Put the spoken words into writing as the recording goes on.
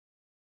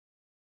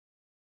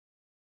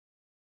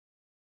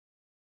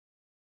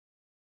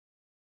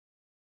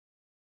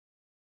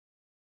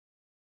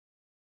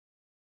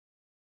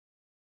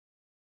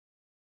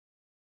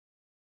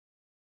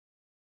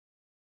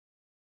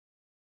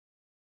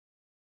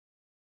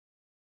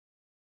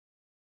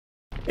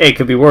Hey, it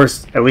could be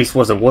worse. At least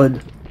wasn't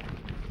wood.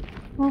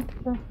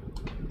 Okay.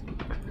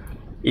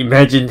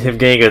 Imagine him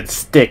getting a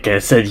stick and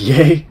it said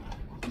yay.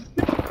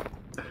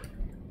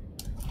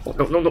 Oh,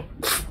 no, no, no.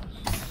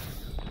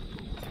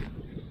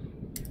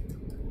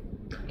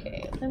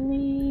 Okay, let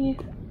me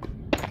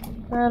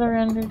try to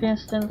render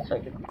distance so I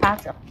can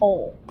patch a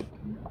hole.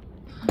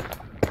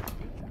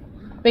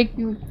 Make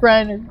you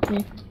grind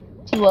me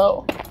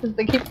slow, because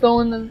they keep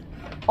going the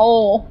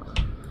hole,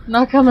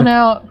 not coming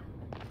out.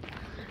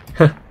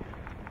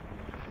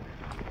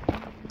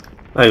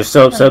 I was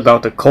so upset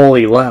about the coal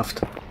he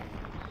left.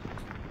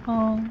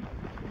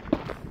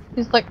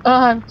 He's like, oh,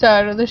 I'm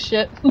tired of this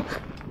shit.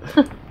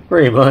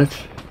 Pretty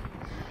much.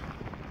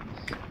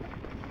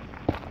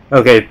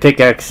 Okay,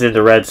 pickaxe is in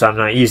the red, so I'm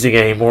not using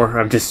it anymore.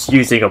 I'm just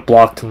using a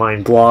block to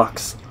mine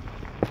blocks.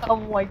 Oh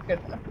my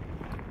goodness.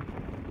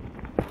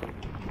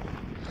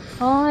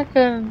 Oh, I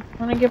can,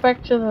 when I get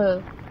back to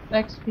the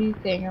XP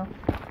thing, I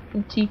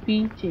can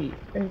TP to,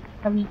 or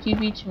have you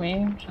TP to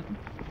me or something.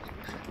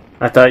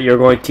 I thought you were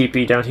going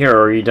TP down here,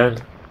 or are you done?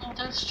 Oh,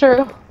 that's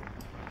true.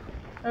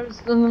 I was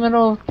in the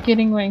middle of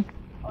getting my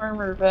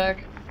armor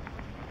back.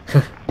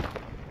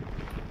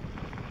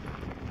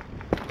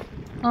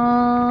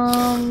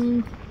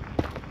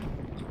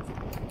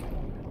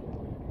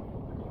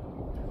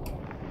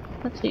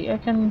 Let's see, I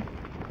can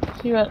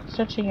see about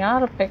switching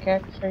out a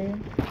pickaxe for you.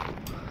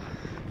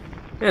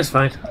 Yeah, it's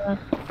fine. Yeah.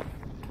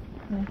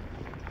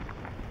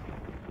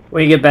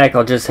 When you get back,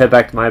 I'll just head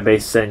back to my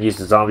base and use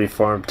the zombie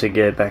farm to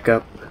get it back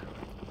up.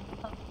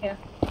 Oh, yeah.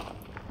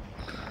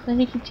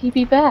 Then you can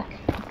TP back.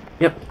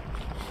 Yep.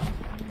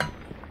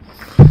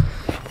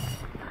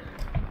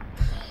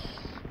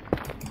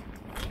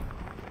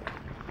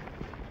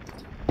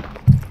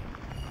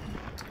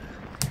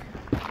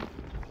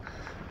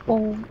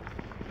 Oh.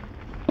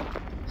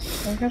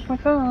 There goes my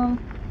phone.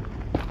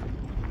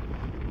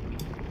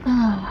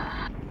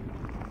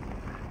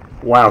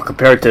 Wow,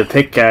 compared to a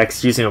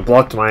pickaxe, using a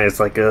block to mine is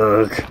like,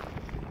 ugh.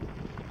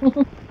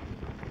 Oh,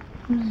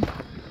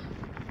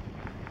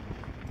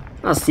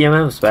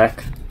 CMM's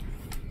back.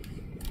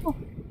 Oh.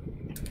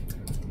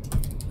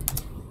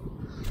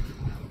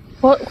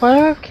 What do I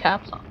have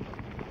caps on?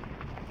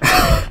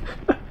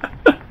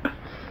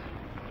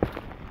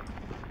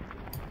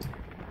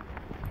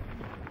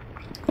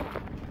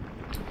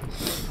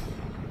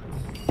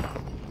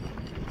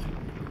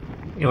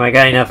 You know, I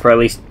got enough for at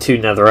least 2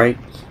 netherite.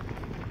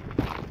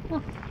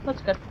 Oh,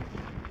 that's good.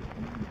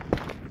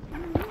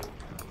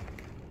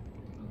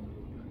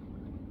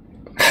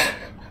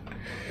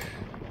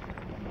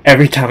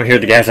 Every time I hear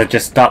the gas, I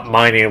just stop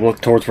mining and look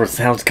towards where the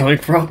sound's coming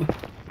from.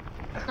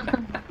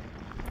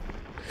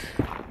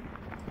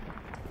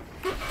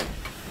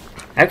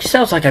 Actually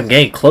sounds like I'm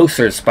getting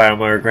closer to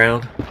spiral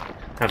underground.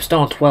 I'm still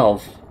on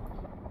 12.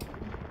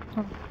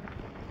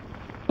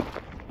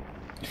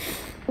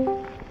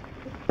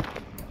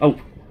 Oh.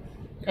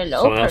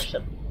 Hello, Someone else.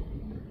 person.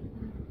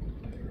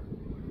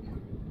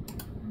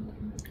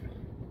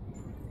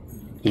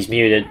 He's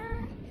muted.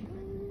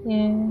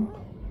 Yeah.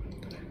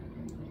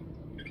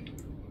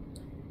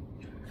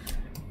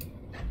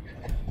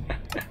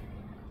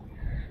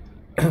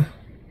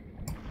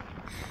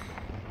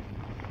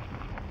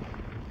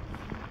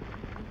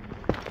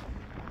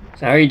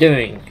 So how are you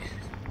doing?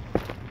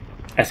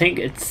 I think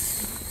it's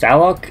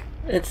Salooc,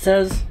 it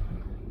says.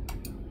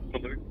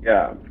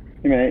 Yeah.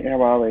 Hey mate,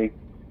 how are we?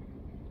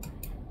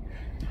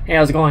 Hey,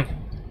 how's it going?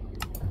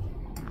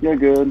 Yeah,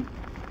 good.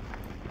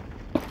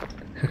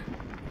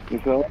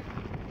 Yourself?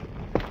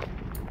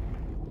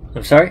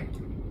 I'm sorry?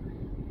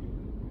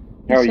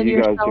 How are said you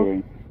guys yourself.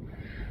 doing?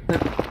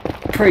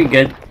 Pretty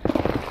good.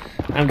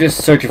 I'm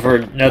just searching for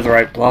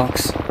netherite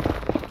blocks.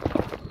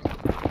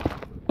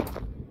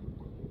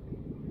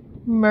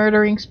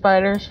 Murdering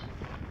spiders.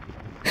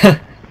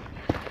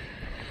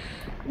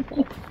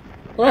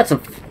 Well, that's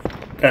the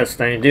best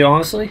thing to do,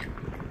 honestly.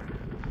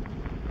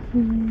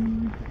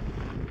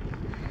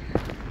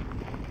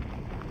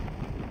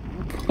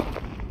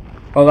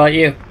 What about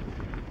you?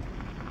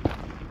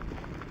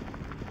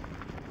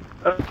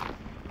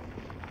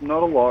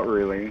 Not a lot,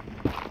 really.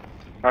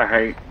 I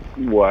hate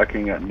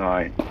working at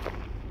night.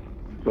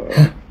 So,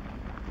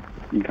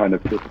 you kind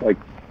of just like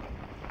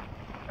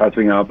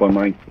catching up on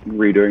like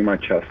redoing my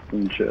chest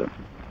and shit.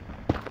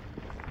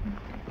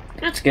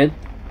 That's good.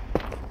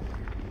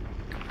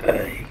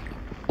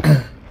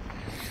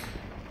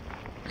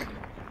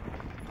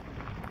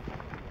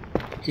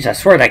 Jeez, I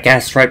swear that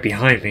gas is right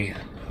behind me.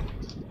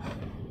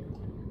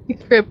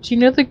 Crypt, do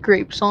you know the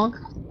grape song?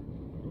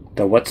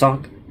 The what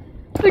song?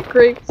 The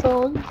grape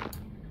song.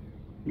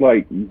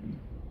 Like,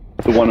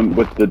 the one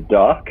with the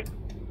duck?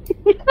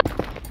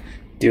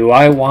 Do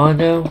I want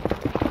to?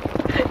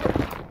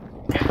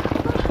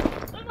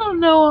 I don't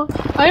know.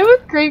 I have a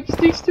grape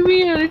sticks to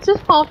me and it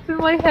just popped in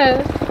my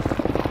head.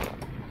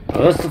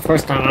 Well, that's the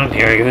first time I'm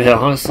hearing of it,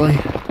 honestly.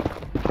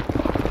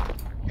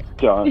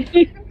 Don't.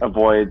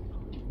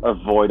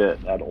 Avoid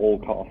it at all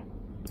costs.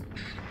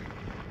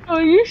 Oh,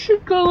 you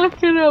should go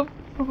look it up.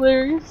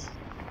 Hilarious.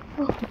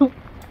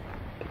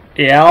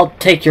 Yeah, I'll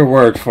take your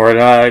word for it.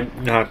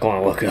 I'm not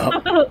going to look it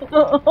up.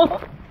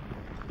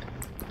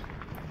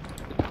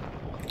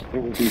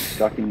 It will be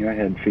stuck in your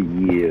head for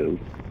years.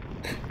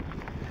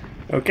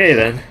 Okay,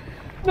 then.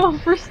 No,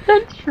 for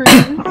centuries.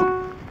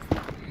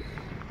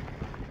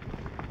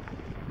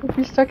 It'll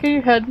be stuck in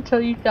your head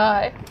until you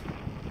die.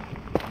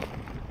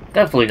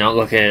 Definitely not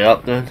looking it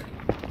up, then.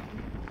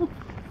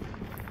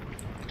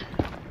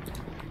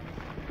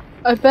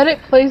 I bet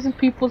it plays in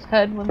people's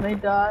head when they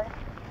die.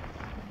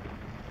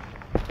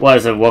 What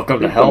is it,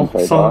 Welcome to Hell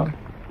song?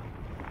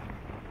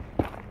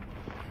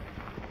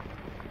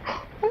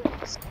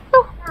 It's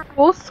a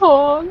horrible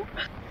song.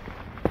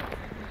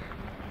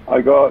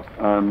 I got,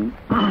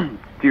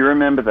 do you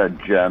remember that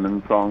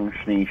German song,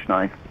 Schnee,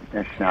 Schneif,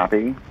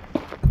 Schnappy?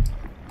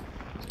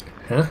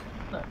 Huh?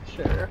 Not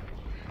sure.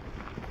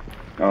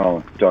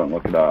 Oh, don't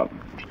look it up.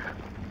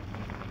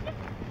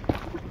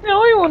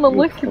 Now I want to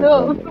look it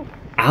up.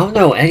 I don't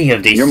know any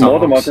of these You're songs. more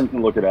than welcome to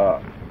look it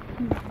up.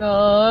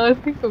 No, I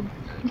think I'm...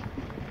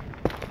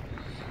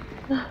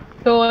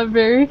 So I'm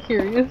very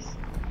curious.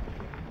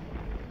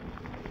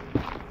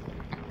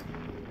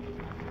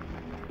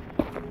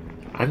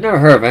 I've never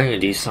heard of any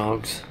of these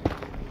songs.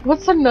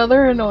 What's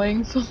another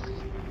annoying song?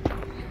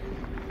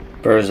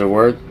 Birds a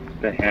word.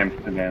 The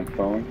Hamster Man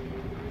song.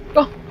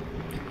 Oh.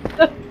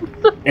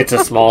 It's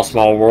a small,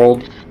 small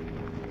world.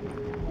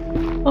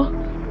 Oh,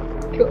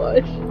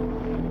 gosh.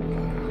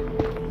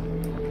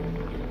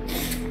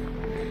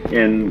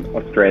 In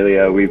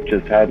Australia, we've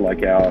just had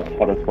like our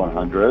hottest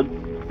 100,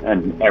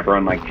 and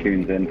everyone like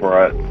tunes in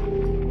for it.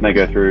 And they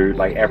go through,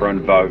 like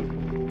everyone votes,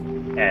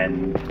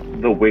 and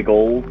the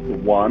Wiggles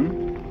won.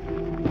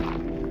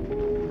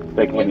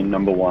 They came in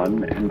number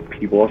 1, and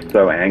people are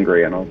so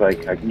angry. And I was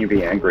like, how can you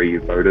be angry?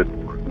 You voted.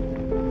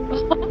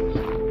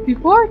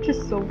 People are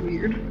just so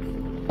weird.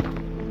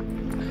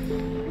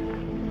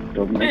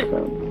 Doesn't make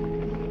sense.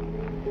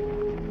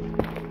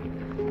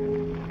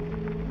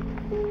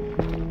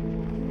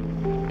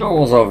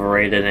 Normal's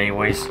overrated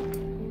anyways.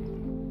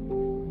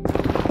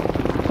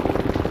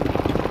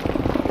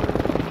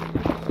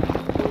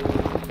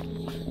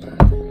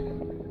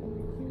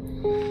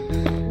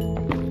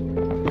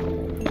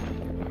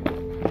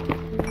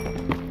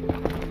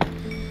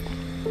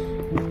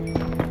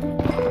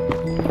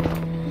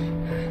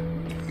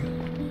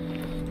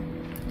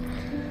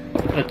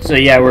 So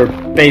yeah, we're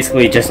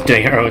basically just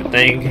doing our own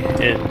thing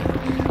in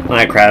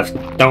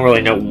Minecraft. Don't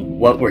really know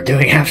what we're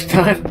doing half the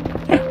time.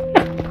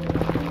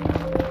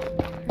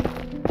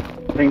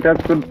 I think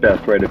that's the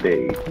best way to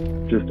be.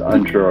 Just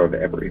unsure of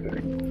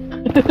everything.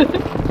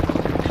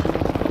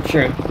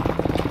 Sure.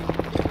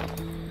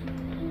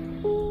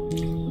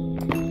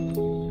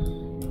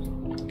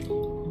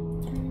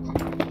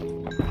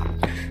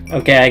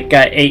 Okay, I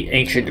got 8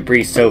 ancient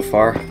debris so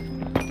far.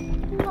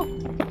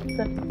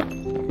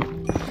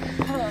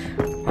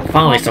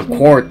 Finally some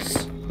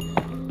quartz.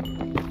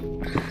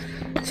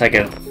 So I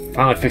can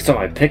finally fix up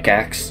my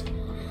pickaxe.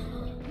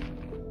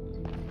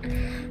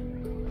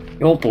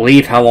 You won't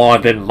believe how long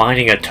I've been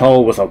mining a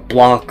toe with a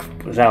block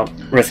without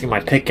risking my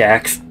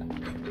pickaxe.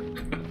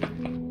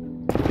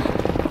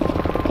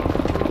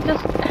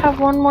 Just have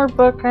one more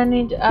book I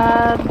need to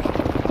add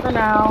for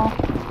now.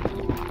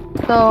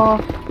 So,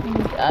 I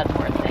need to add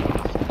more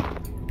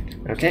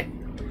things. Okay.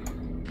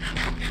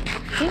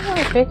 See how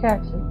my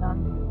pickaxe is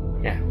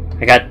done. Yeah.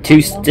 I got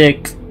 2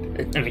 sticks,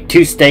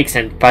 2 steaks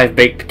and 5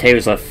 baked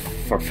potatoes left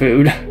for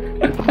food.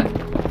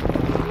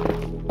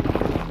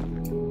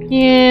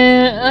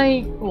 Yeah,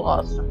 I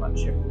lost a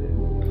bunch of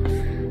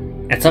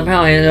food. And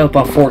somehow I ended up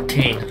on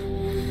 14.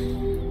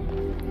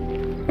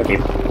 Okay,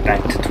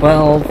 back to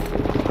 12.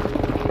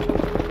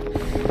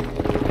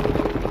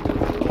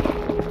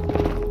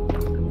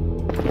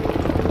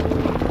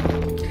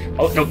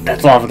 Oh, no,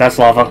 that's lava, that's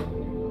lava.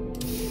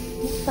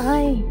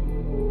 Die.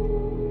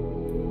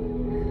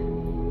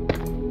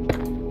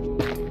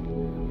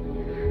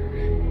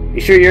 You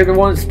sure you're the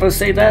one supposed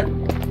to say that?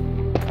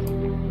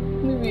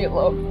 Leave me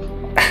alone.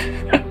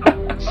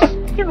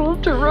 You don't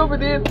have to rub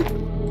it in.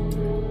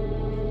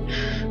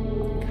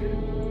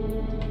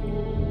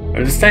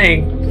 I'm just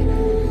saying.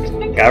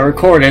 Got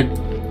recorded.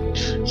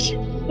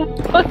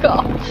 Fuck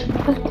off.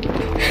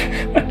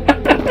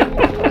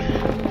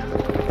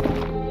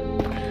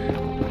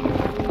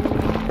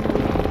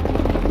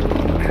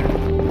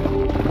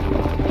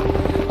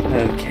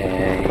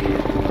 Okay.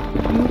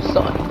 You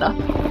saw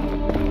nothing.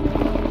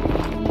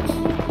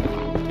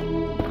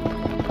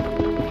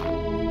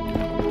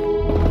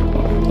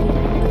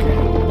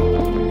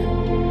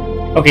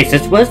 Okay,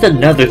 since when's the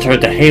Nether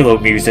turned to Halo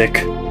music?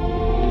 I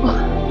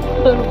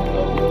don't know.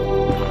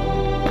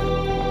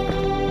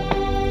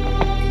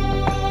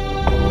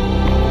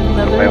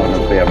 I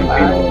honestly haven't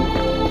been on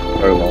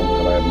so long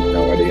that I have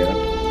no idea.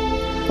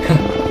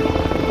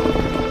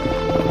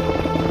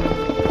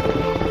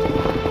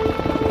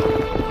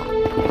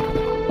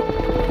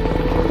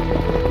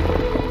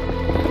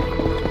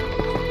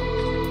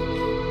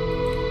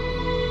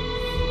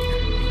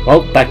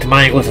 Well, back to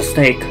mining with a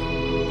stake.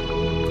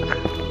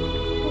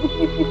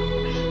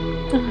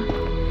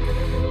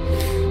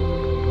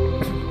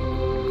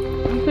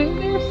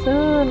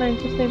 and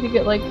I just need to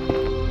get like 6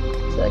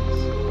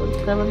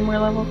 or 7 more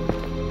levels.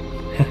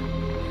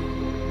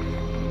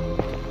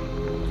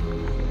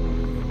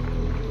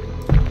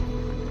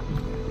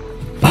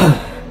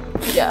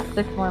 Yeah,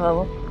 6 more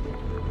levels.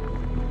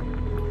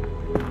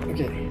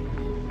 Okay.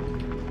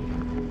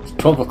 It's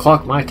 12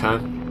 o'clock my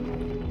time.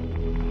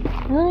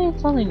 Really?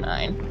 It's only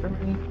 9 for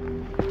me.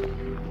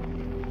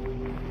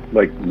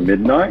 Like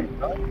midnight?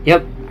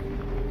 Yep.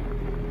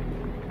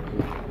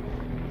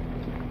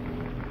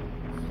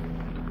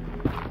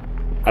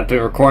 I've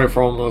been recording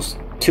for almost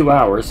 2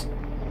 hours.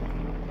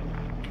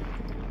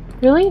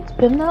 Really? It's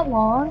been that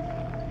long?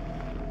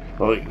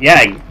 Well, yeah,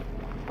 I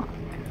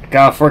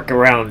got off work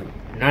around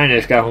 9, I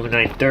just got home at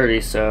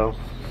 9:30, so...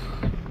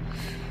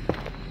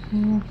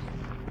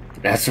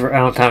 That's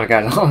around the time I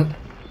got on.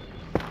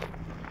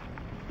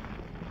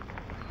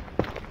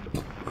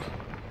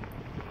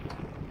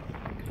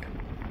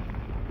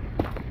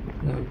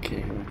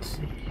 Okay, let's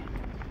see.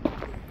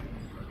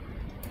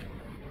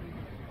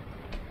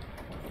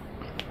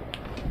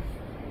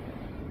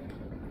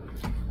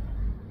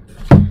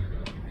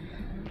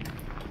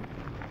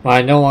 Well,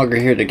 I no longer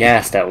hear the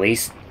ghast, at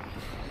least.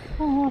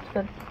 Oh, that's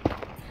good.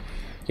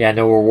 Yeah,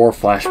 no more war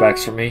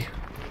flashbacks for me.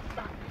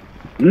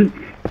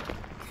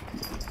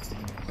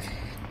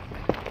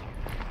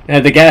 Yeah,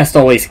 the ghast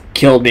always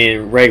killed me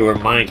in regular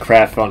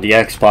Minecraft on the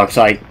Xbox,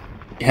 so I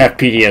have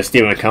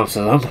PTSD when it comes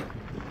to them.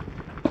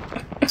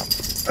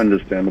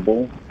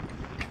 Understandable.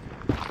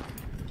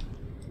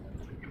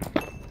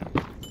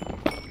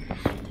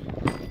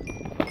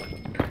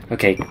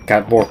 Okay,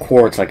 got more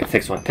quartz so I can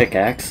fix my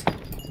pickaxe.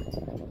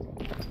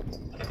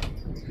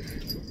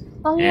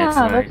 Oh Yeah,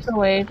 yeah, that's the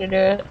way to do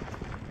it.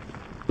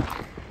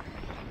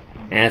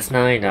 And it's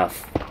not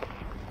enough.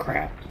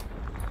 Crap.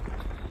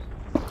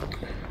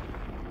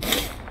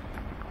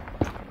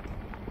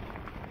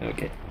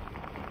 Okay.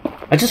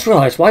 I just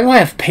realized, why do I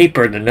have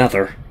paper in the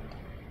Nether?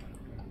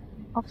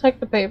 I'll take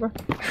the paper.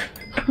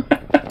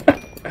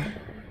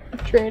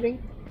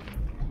 Trading.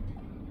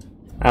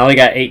 I only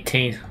got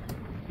 18.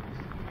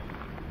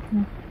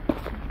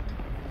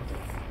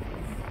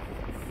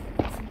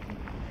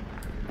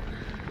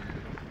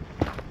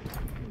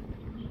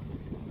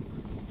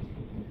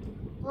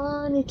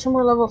 I need 2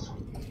 more levels.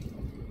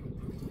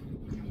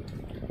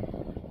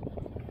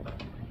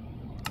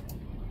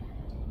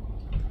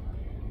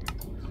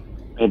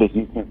 Made a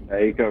huge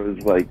mistake. I was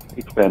like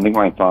expanding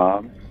my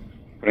farm,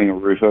 putting a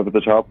roof over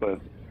the top, a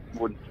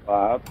wooden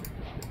slab.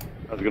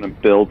 I was going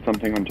to build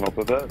something on top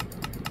of it,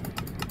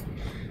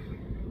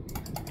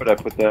 but I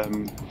put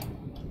them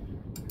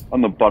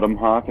on the bottom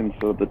half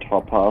instead of the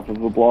top half of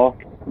the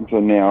block. And so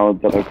now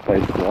that I've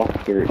placed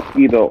blocks, they're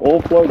either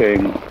all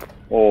floating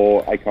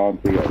or I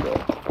can't see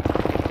over.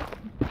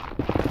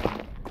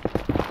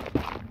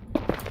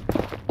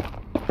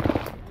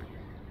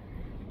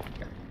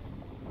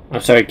 I'm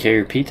sorry, can you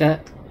repeat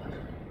that?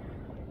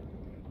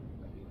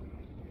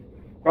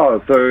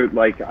 Oh, so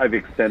like I've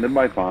extended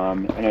my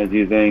farm and I was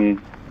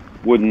using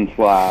wooden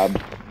slabs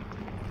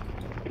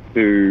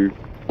to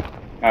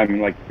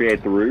like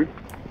create the roof.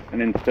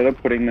 And instead of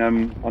putting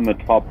them on the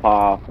top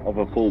half of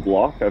a full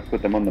block, I've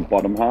put them on the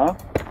bottom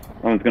half.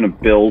 I was going to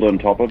build on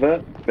top of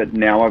it, but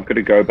now I've got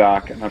to go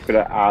back and I've got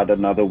to add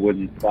another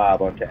wooden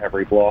slab onto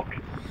every block.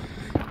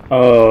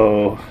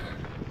 Oh.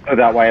 So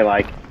that way,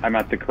 like, I'm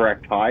at the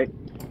correct height.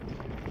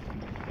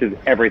 Because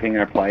everything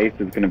I place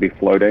is going to be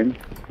floating.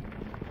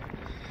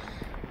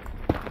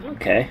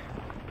 Okay.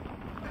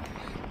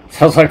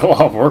 Sounds like a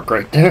lot of work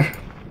right there.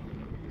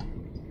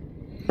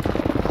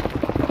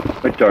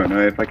 I don't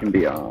know if I can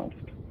be asked.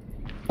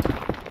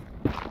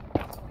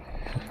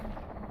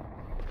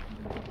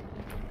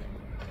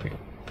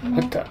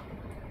 What the?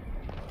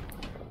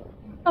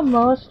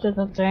 Most of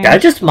the things. Did I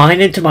just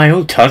mine into my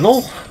own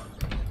tunnel?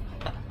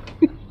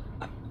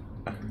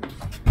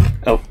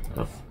 Oh.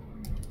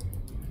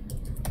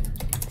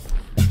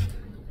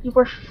 You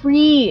were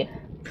free.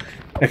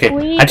 Okay,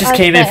 We I just are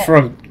came set.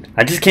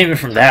 in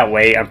from that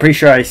way. I'm pretty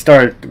sure I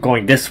started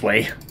going this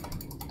way.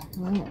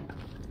 Oh,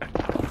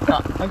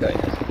 I'm going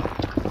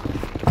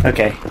this.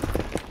 Okay.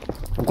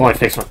 I'm going to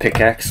fix my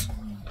pickaxe.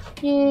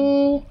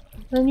 Yay.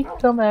 Then you can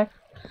come back.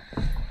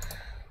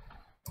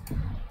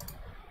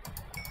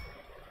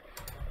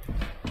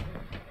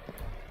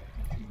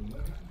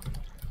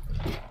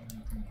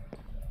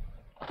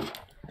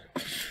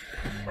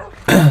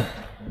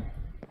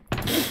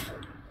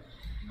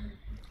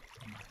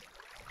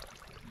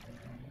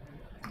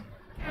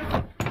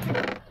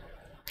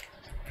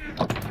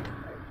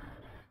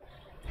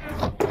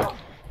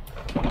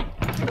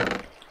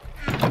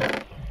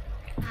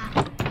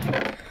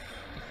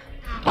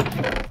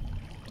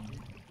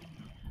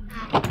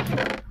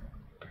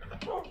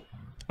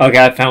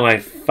 Okay, I found my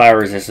fire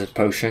resistance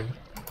potion.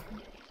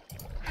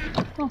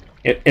 Oh.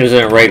 It was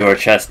in a regular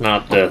chest,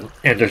 not the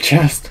ender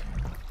chest.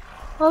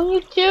 Oh, you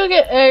do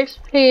get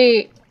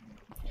XP.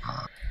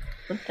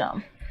 So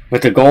dumb.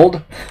 With the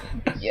gold?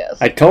 Yes.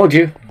 I told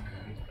you.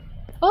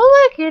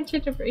 Oh, look,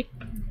 ancient debris.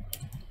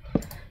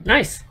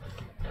 Nice.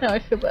 Now I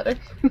feel better.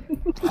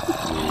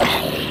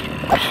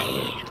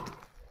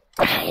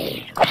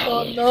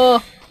 Oh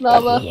no,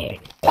 lava.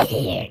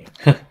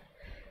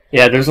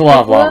 Yeah, there's a lot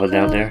of lava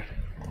down there.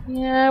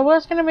 Yeah, I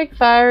was gonna make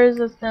fire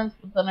resistance,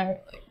 but then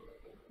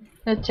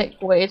it'd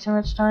take way too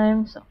much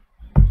time, so.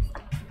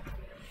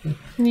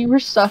 And you were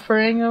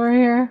suffering over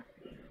here.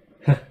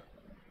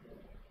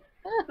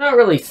 Not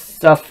really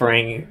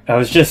suffering. I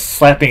was just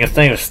slapping a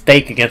thing of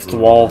steak against the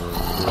wall.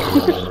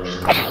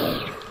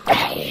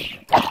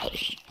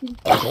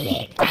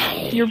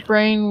 Your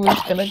brain was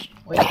gonna,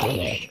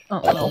 I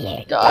don't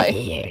know,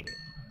 die.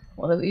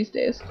 One of these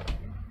days.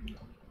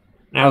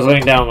 I was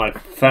laying down my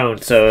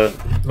phone, so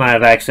I might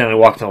have accidentally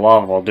walked in the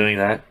lava while doing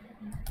that.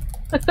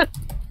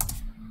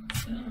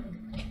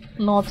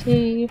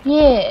 Naughty.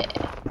 Yeah.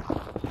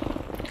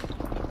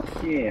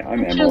 Yeah,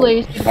 I'm Too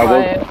lazy to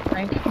buy it,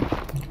 Frank.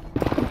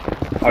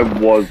 I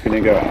was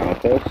gonna go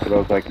amethyst, but I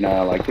was like, nah,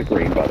 I like the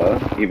green better,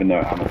 even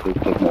though amethyst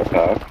has more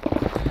perks.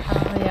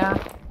 Oh, yeah.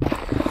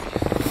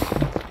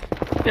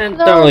 And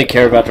don't really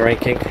care about the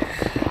ranking.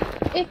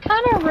 It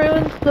kind of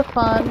ruins the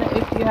fun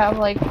if you have,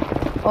 like,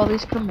 all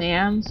these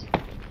commands.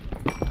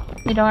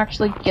 You don't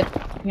actually get,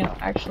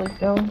 actually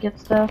go and get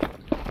stuff.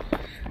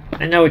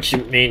 I know what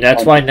you mean.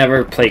 That's why I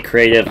never play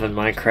creative in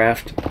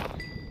Minecraft.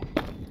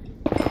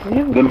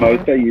 The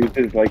most I use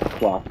is, like,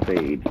 flash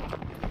seed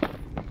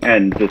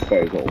and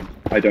disposal.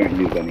 I don't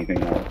use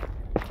anything else.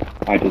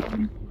 I just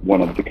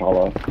wanted the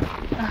color.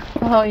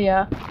 Oh,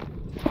 yeah.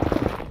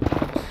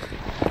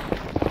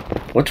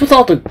 What's with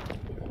all the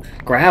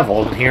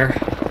gravel in here?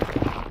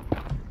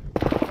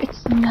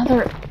 It's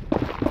another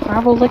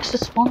gravel likes to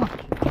spawn.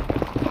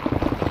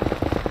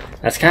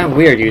 That's kind of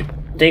weird. You'd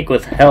think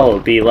with hell it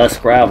would be less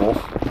gravel.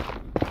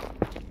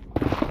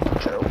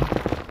 True.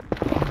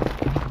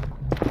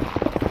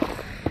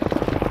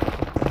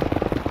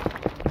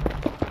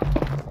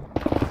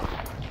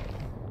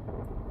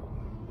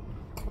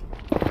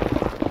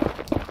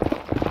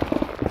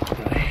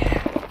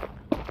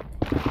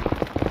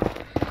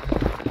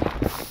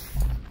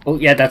 Oh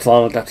yeah, that's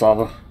lava, that's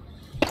lava.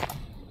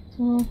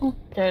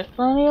 There's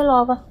plenty of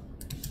lava.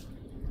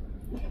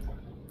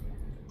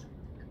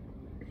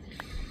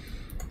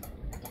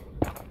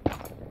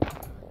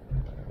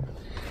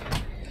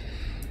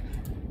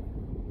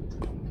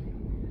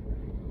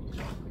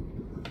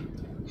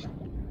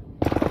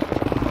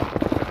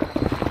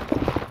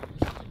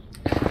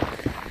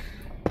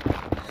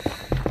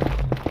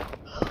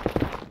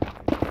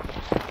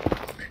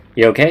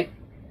 You okay?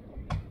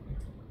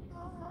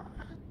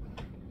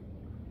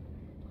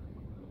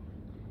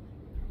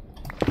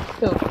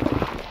 Ooh.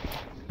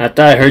 I thought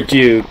I heard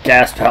you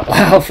gasp out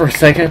loud for a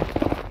second.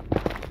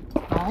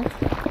 Oh.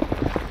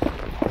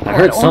 I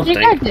heard something.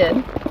 I don't think I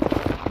did.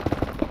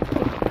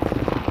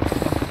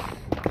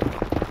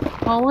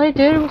 All I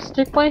did was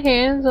stick my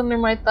hands under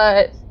my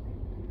thighs.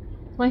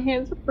 My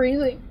hands are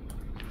freezing.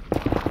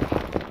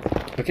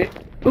 Okay.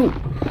 Ooh.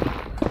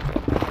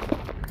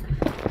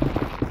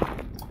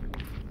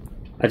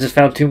 I just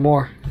found 2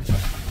 more.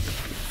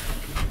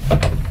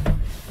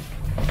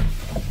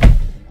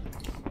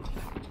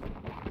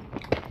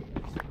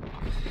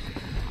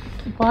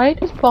 Why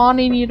does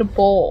Bonnie need a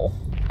bowl?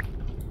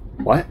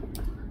 What?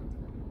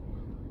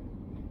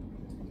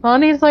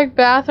 Bonnie's like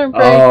bathroom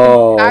break.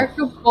 Oh. Back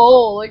a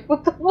bowl. Like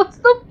what's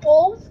the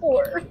bowl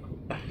for?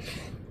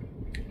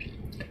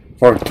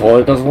 Or the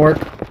toilet doesn't work?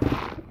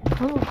 I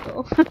don't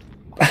know.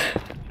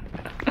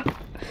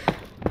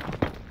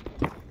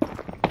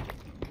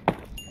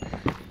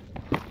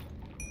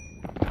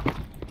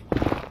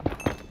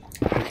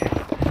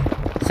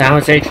 So how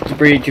much ancient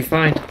debris did you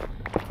find?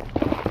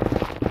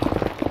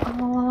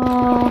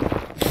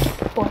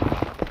 4.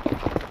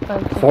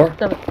 4?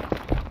 7.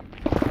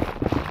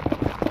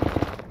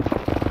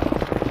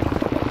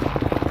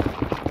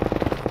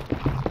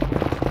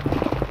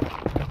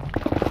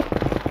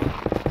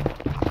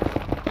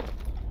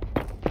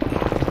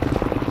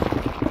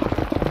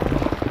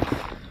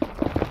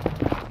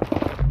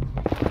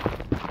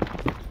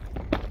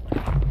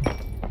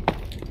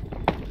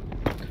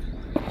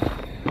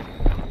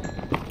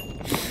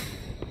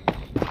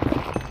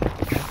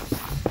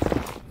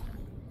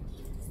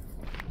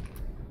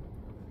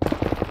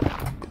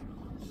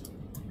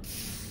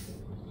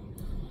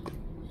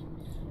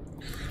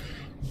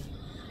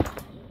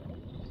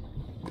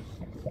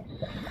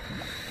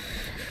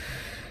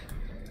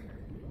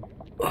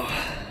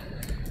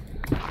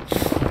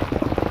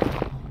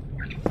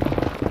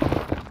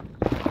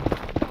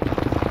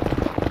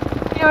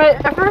 You know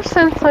what, ever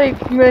since I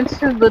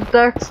mentioned the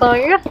duck song,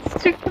 it's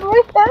stuck in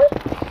my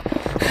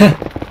head.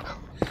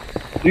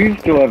 Do you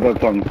still have that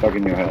song stuck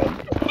in your head?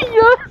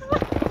 Yes.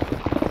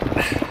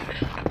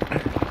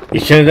 You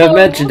shouldn't have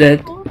mentioned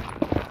it.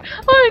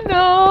 I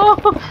know.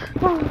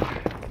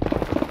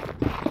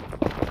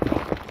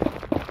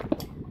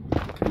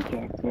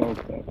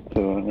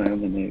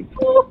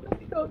 Oh,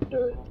 don't do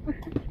it.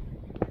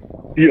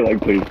 You're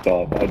like, please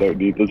stop. I don't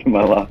need this in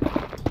my life.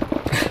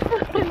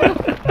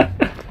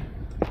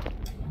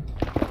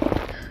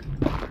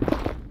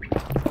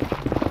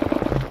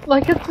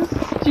 Like, it's a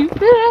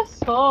stupid ass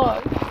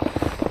song.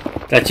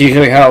 That's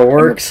usually how it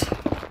works.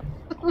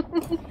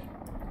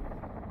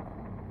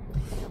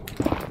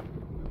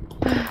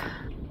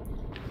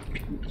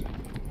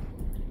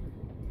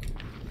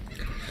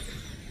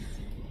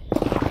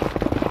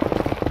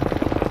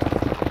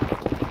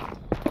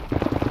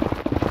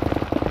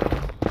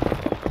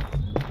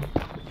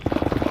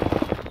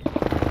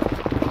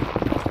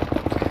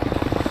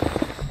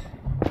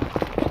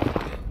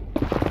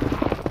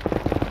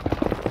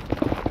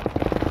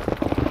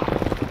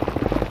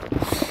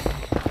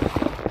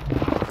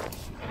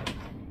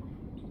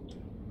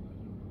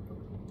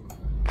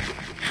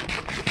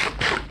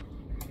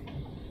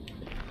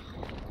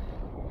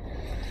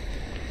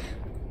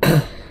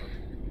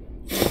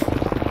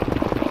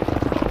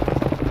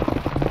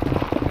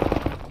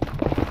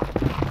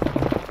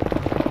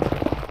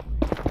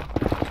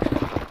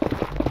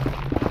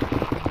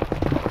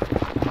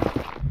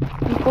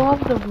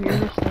 the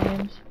weirdest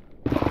names.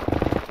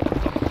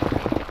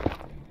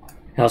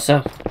 How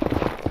so?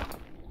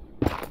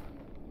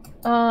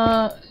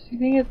 I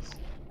think it's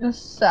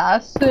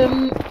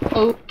Assassin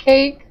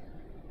Oatcake.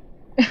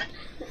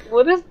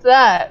 What is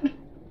that?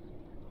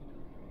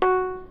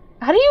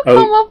 How do you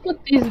come up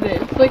with these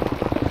names? Like,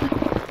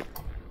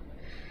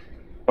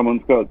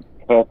 Someone's got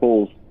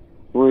purple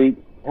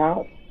fruit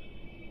out.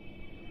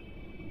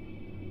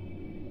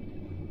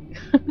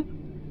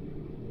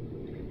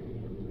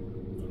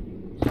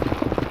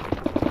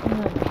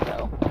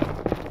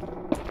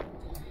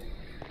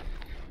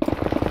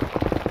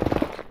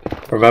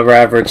 Remember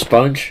Average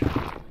Sponge?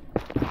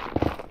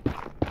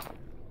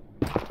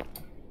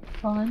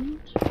 Sponge?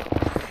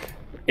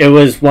 It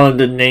was one of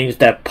the names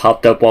that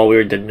popped up while we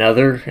were in the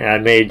Nether, and I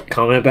made a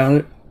comment about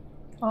it.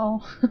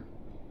 Oh.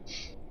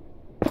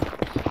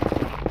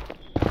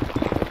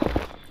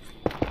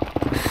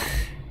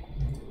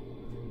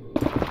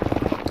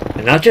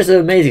 And not just an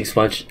amazing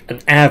sponge,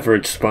 an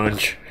average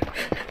sponge.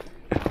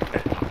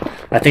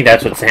 I think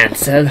that's what Sam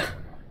said.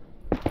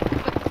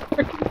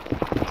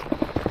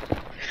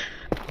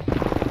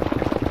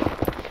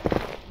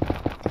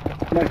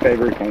 My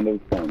favorite kind of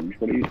sponge.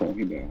 What are you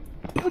talking about?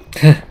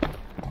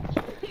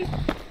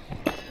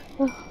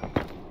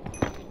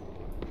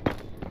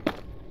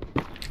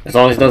 As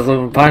long as it doesn't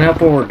live in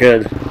pineapple, we're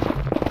good.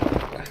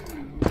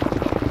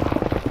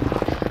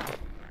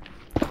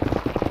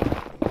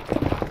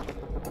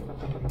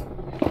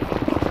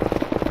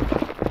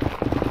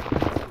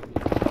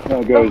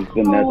 There goes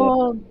the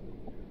Nether.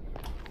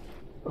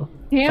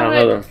 Damn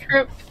it,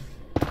 Trip.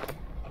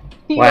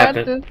 He What had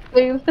happened? to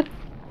say the,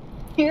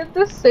 he had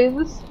to say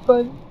the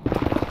sponge.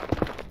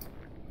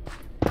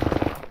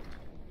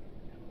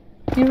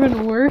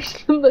 Even worse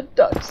than the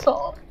duck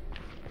song.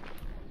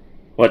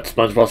 What,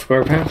 SpongeBob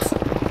SquarePants?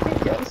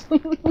 Yes.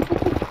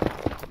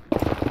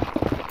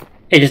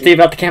 Hey, just think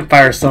about the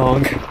campfire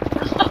song.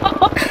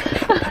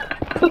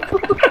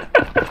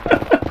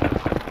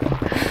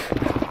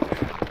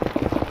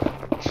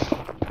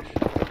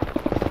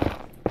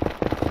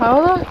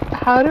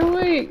 How do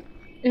we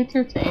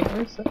entertain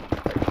ourselves?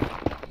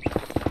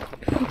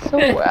 It's so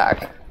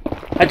whack.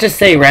 I just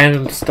say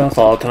random stuff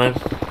all the time.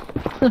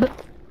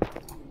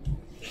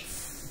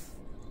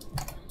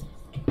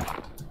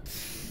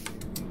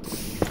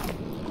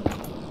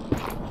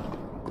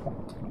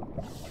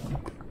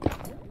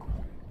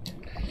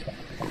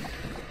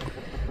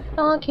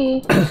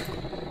 Okay.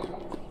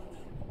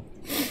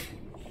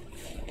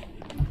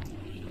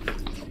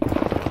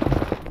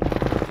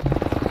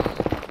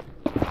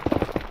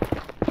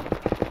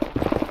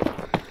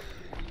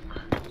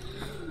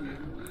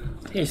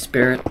 Hey,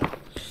 Spirit.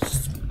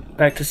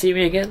 Back to see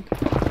me again?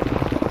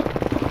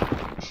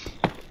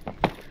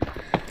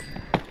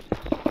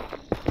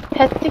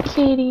 Pet the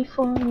kitty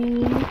for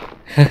me.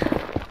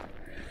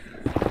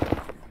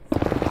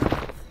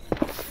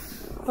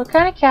 What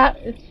kind of cat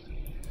is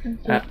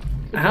I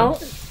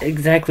don't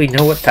exactly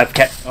know what type of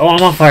cat. Oh,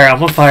 I'm on fire!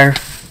 I'm on fire!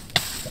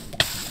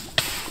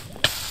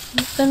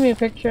 Send me a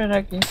picture and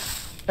I can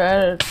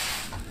try to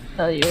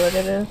tell you what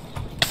it is.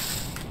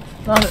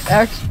 Not an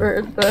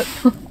expert, but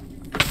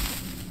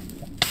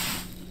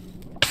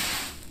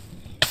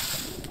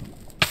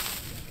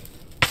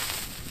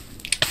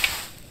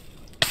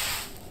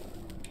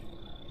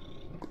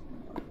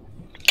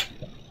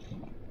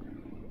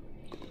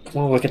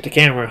Come on, look at the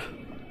camera.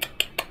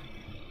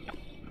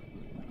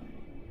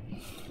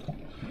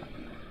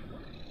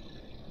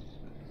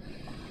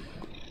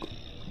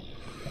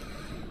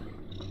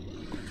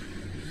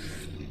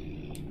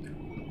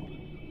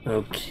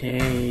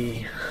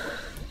 Okay.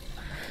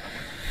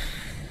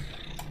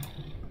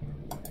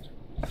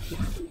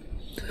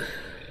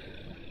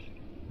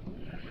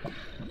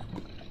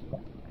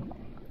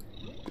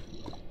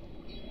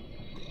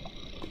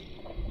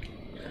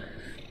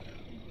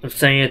 I'm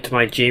sending it to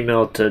my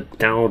Gmail to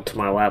download to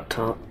my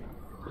laptop.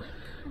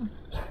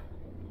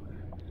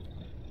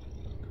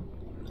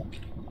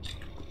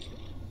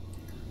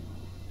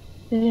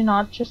 did you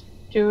not just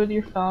do it with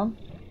your phone?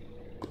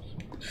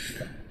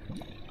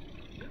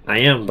 I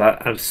am,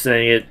 but I'm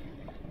saying it.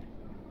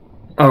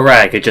 Oh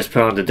right, I could just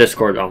put on the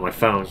Discord on my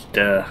phone.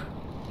 Duh.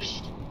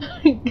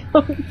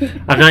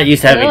 I'm not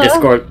used to having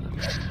Discord.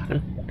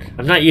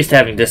 I'm not used to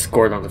having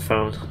Discord on the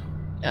phone.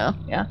 Yeah,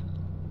 yeah.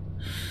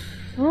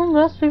 Well,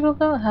 most people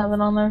don't have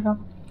it on their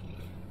phone.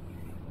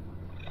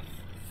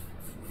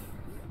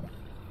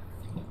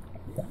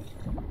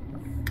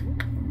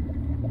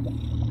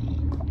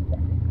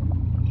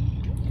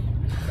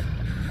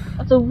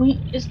 The wheat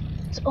is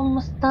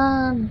almost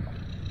done.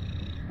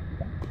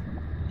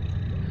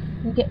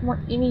 We get more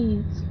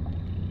innies.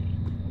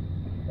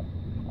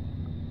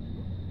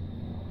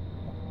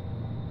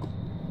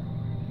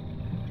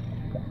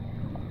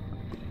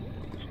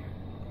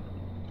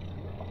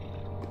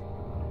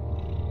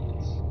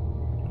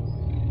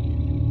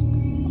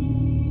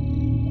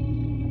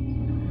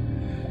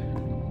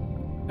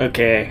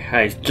 Okay,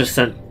 I just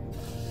sent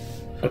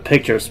a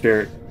picture of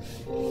Spirit.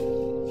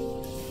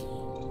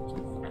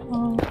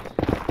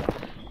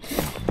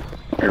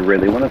 I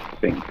really want a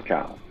sphinx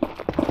cat.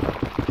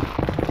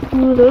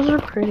 Ooh, those are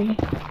pretty.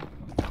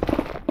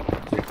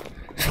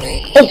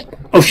 Oh!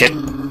 Oh shit!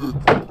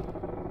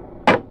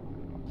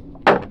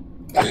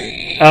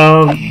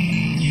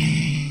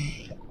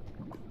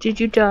 Did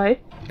you die?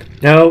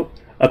 No.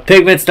 A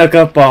pigment stuck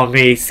up on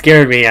me,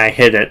 scared me, I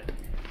hit it.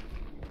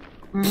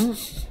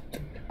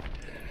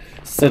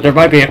 So there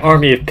might be an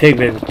army of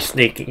pigmen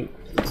sneaking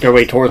their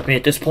way towards me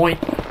at this point.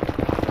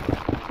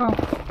 Oh,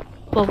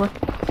 slowly.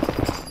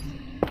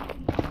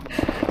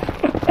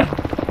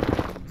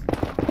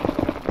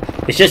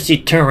 It's just you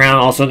turn around,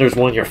 all of a sudden there's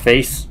one in your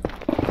face.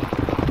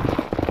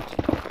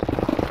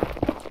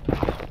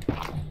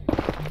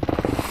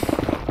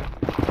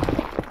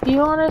 Do you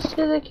want us to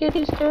see the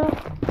kitties too?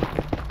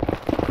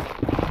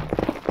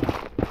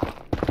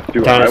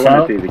 Do Count I us want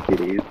out? to see the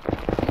kitties?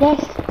 Yes,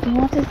 do you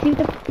want to see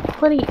the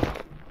kitties?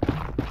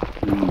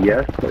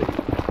 Yes, please.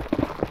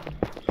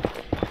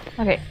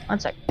 Okay, 1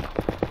 sec.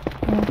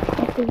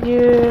 What did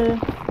you...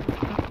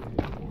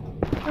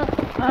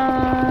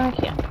 I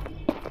can't.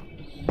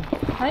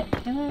 Right?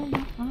 I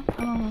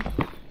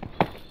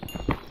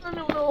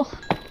don't know.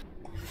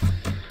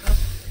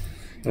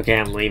 Okay,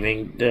 I'm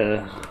leaving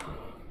the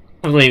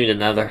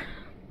Nether.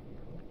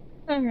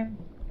 Okay.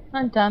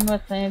 I'm done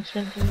with the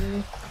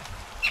enchanted.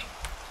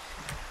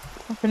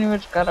 I pretty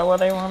much got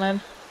what I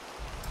wanted.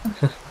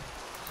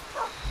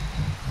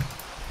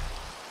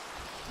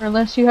 Or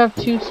unless you have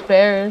 2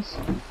 spares.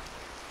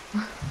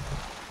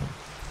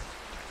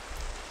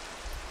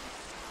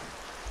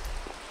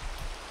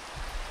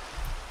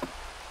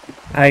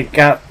 I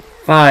got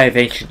 5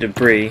 ancient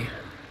debris.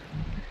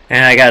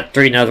 And I got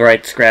 3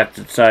 netherite scraps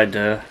inside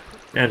the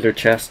ender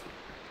chest.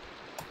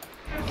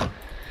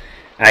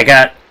 I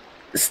got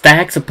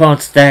stacks upon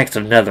stacks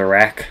of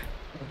netherrack.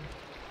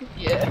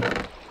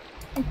 Yeah.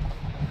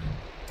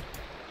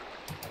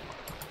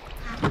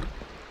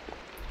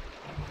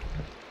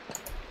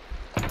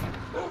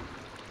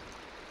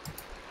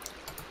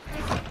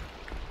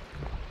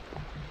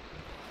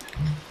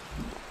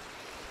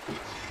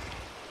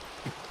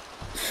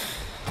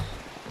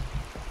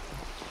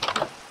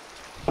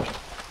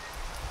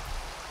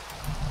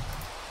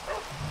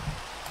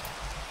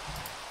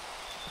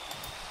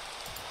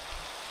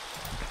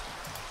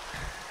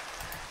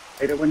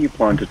 I hate it when you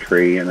plant a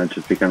tree and it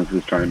just becomes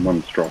this giant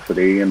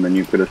monstrosity, and then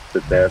you've got to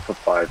sit there for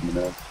 5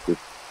 minutes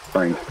just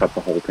trying to cut the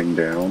whole thing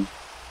down.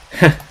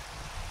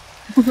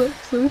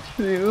 That's so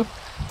true.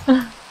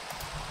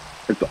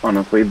 It's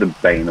honestly the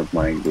bane of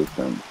my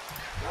existence.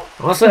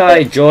 Honestly, I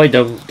enjoyed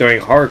them during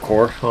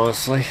hardcore,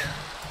 honestly.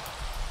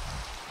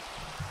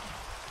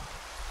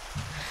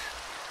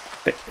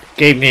 It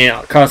gave me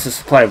a constant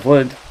supply of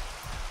wood.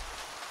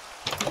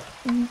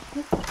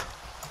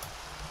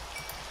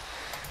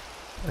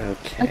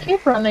 Okay. I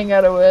keep running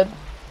out of wood.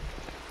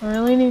 I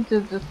really need to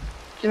just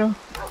get a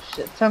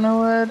shit ton of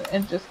wood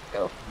and just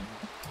go.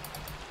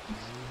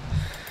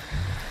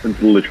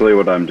 It's literally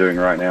what I'm doing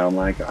right now. I'm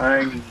like,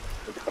 I need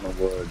a ton of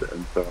wood,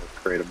 and so I've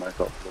created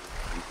myself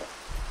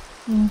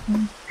a little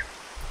thing.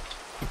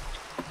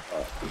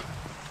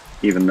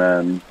 Even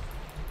then,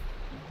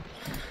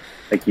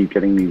 I keep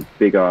getting these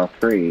big ass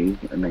trees,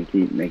 and they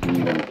keep making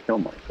me want to kill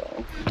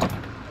myself.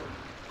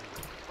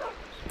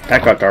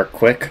 That got dark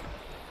quick.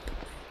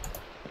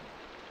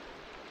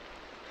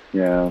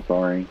 Yeah,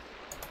 sorry.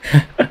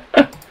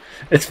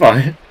 It's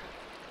fine.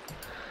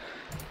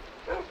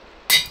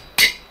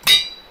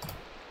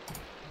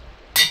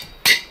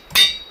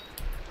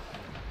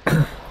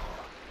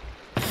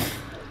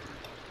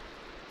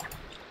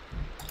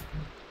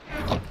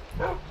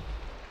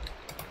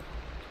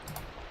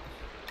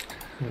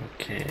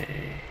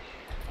 Okay.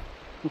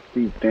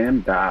 These damn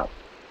bats.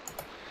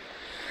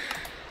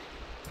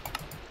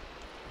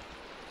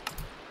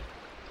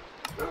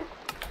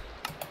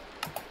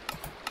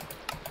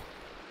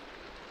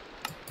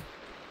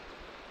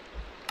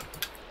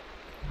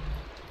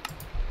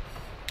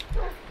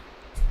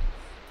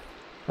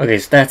 Okay,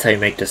 so that's how you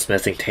make the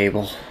smithing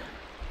table.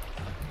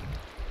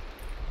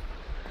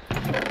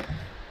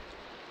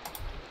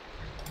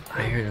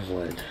 Iron and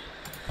wood.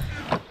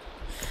 You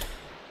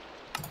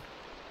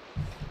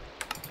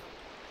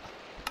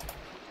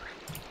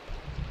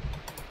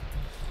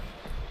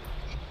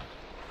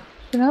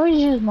can always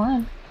use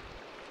mine.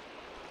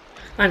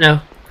 I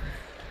know.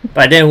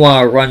 But I didn't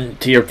want to run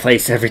to your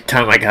place every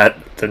time I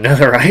got the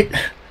netherite.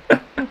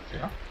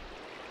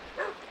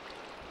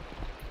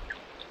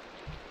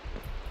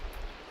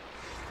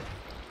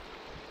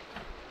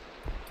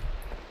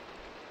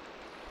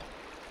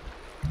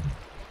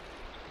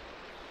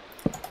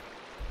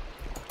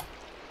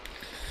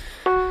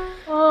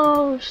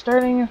 Oh,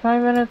 starting in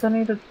 5 minutes. I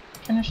need to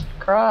finish the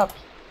crops.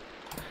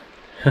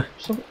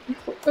 So